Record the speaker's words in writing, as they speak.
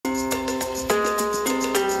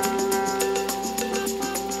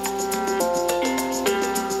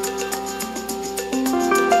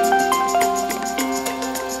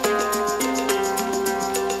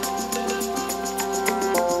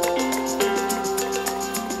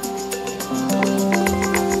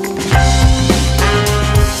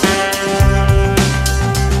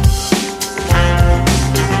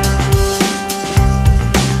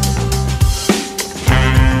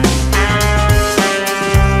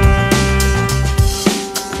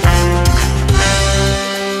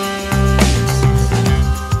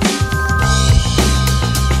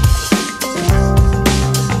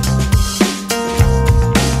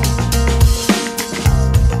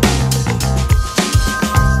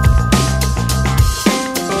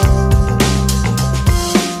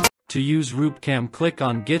To use Roop Cam, click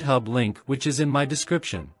on GitHub link which is in my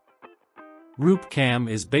description. Roop Cam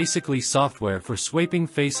is basically software for swiping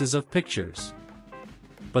faces of pictures.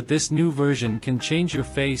 But this new version can change your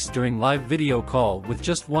face during live video call with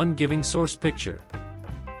just one given source picture.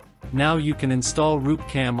 Now you can install Roop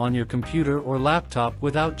Cam on your computer or laptop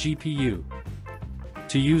without GPU.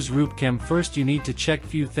 To use Roop Cam, first you need to check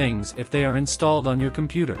few things if they are installed on your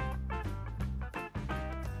computer.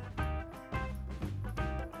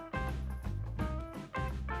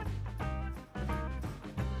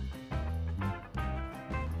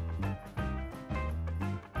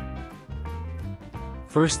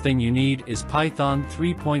 First thing you need is Python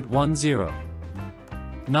 3.10.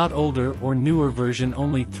 Not older or newer version,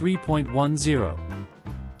 only 3.10.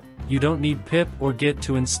 You don't need pip or git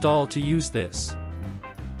to install to use this.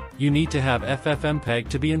 You need to have FFmpeg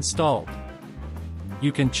to be installed.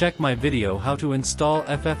 You can check my video how to install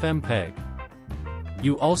FFmpeg.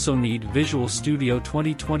 You also need Visual Studio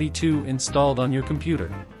 2022 installed on your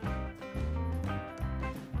computer.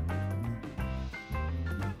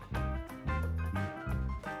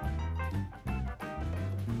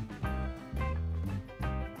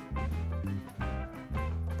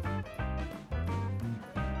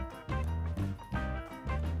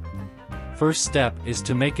 First step is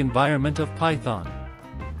to make environment of Python.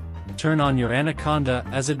 Turn on your Anaconda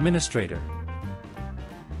as administrator.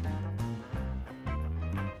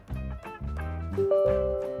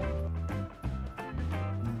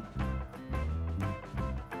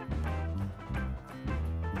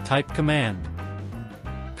 Type command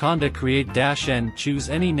conda create -n, choose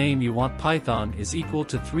any name you want. Python is equal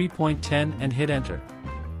to 3.10 and hit enter.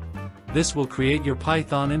 This will create your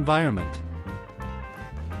Python environment.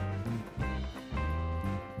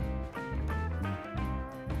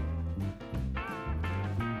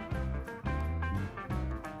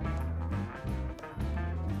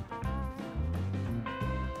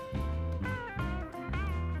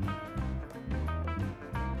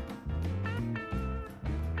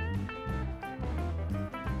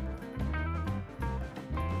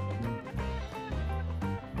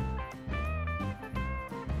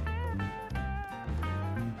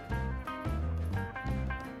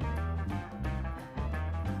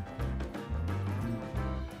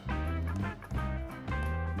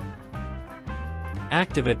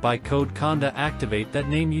 Activate by code conda, activate that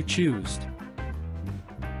name you choose.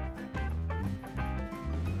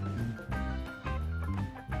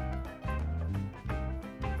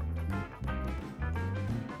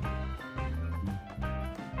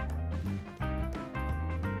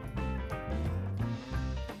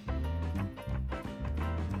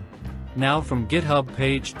 Now from GitHub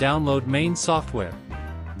page, download main software.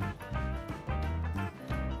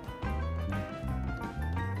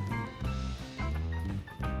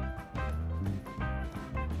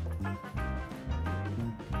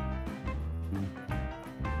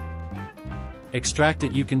 Extract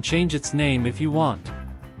it. You can change its name if you want.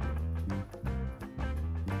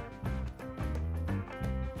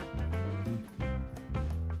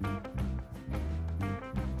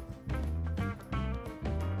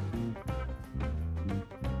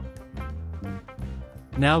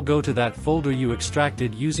 Now go to that folder you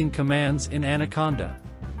extracted using commands in Anaconda.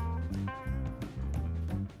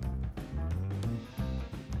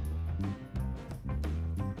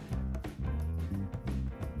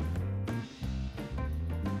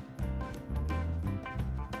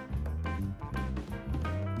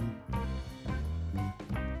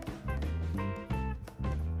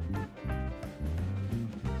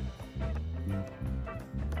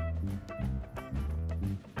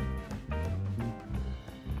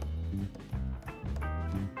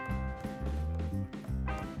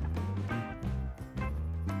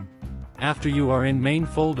 After you are in main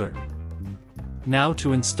folder. Now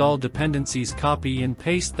to install dependencies, copy and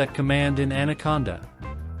paste that command in Anaconda.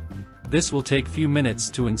 This will take few minutes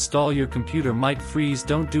to install. Your computer might freeze.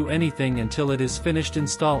 Don't do anything until it is finished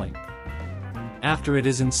installing. After it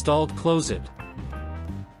is installed, close it.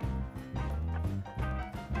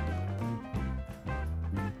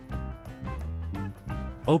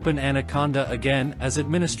 Open Anaconda again as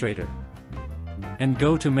administrator. And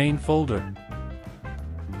go to main folder.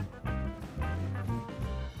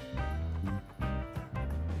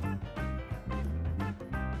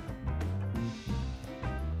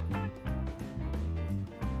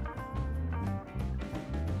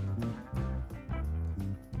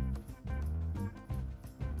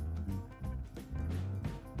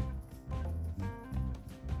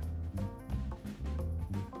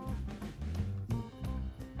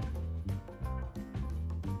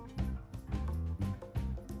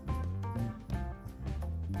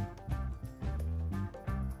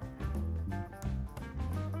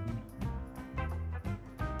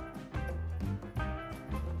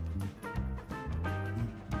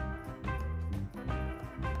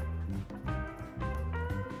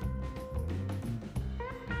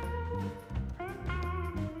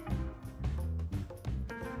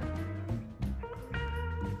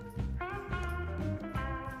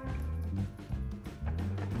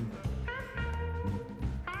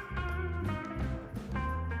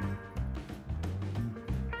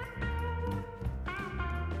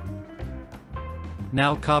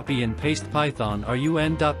 Now copy and paste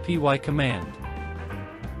python-run.py command.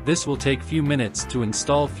 This will take few minutes to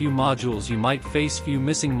install few modules. You might face few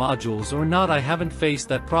missing modules or not. I haven't faced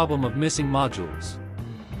that problem of missing modules.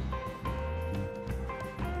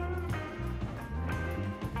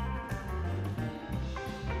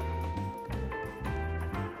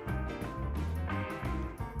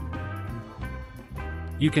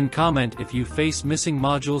 You can comment if you face missing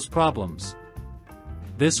modules problems.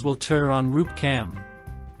 This will turn on Roop Cam.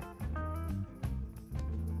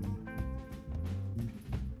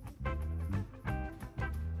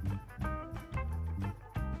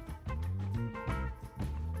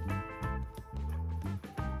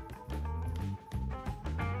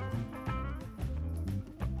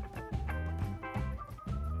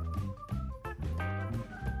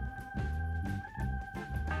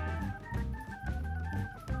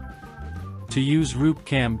 To use Roop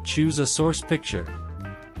Cam, choose a source picture.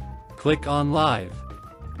 Click on Live.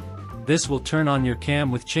 This will turn on your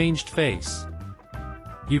cam with changed face.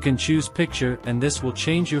 You can choose picture and this will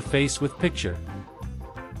change your face with picture.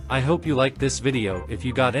 I hope you liked this video. If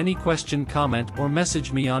you got any question, comment or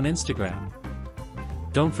message me on Instagram.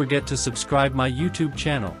 Don't forget to subscribe my YouTube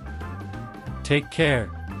channel. Take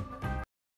care.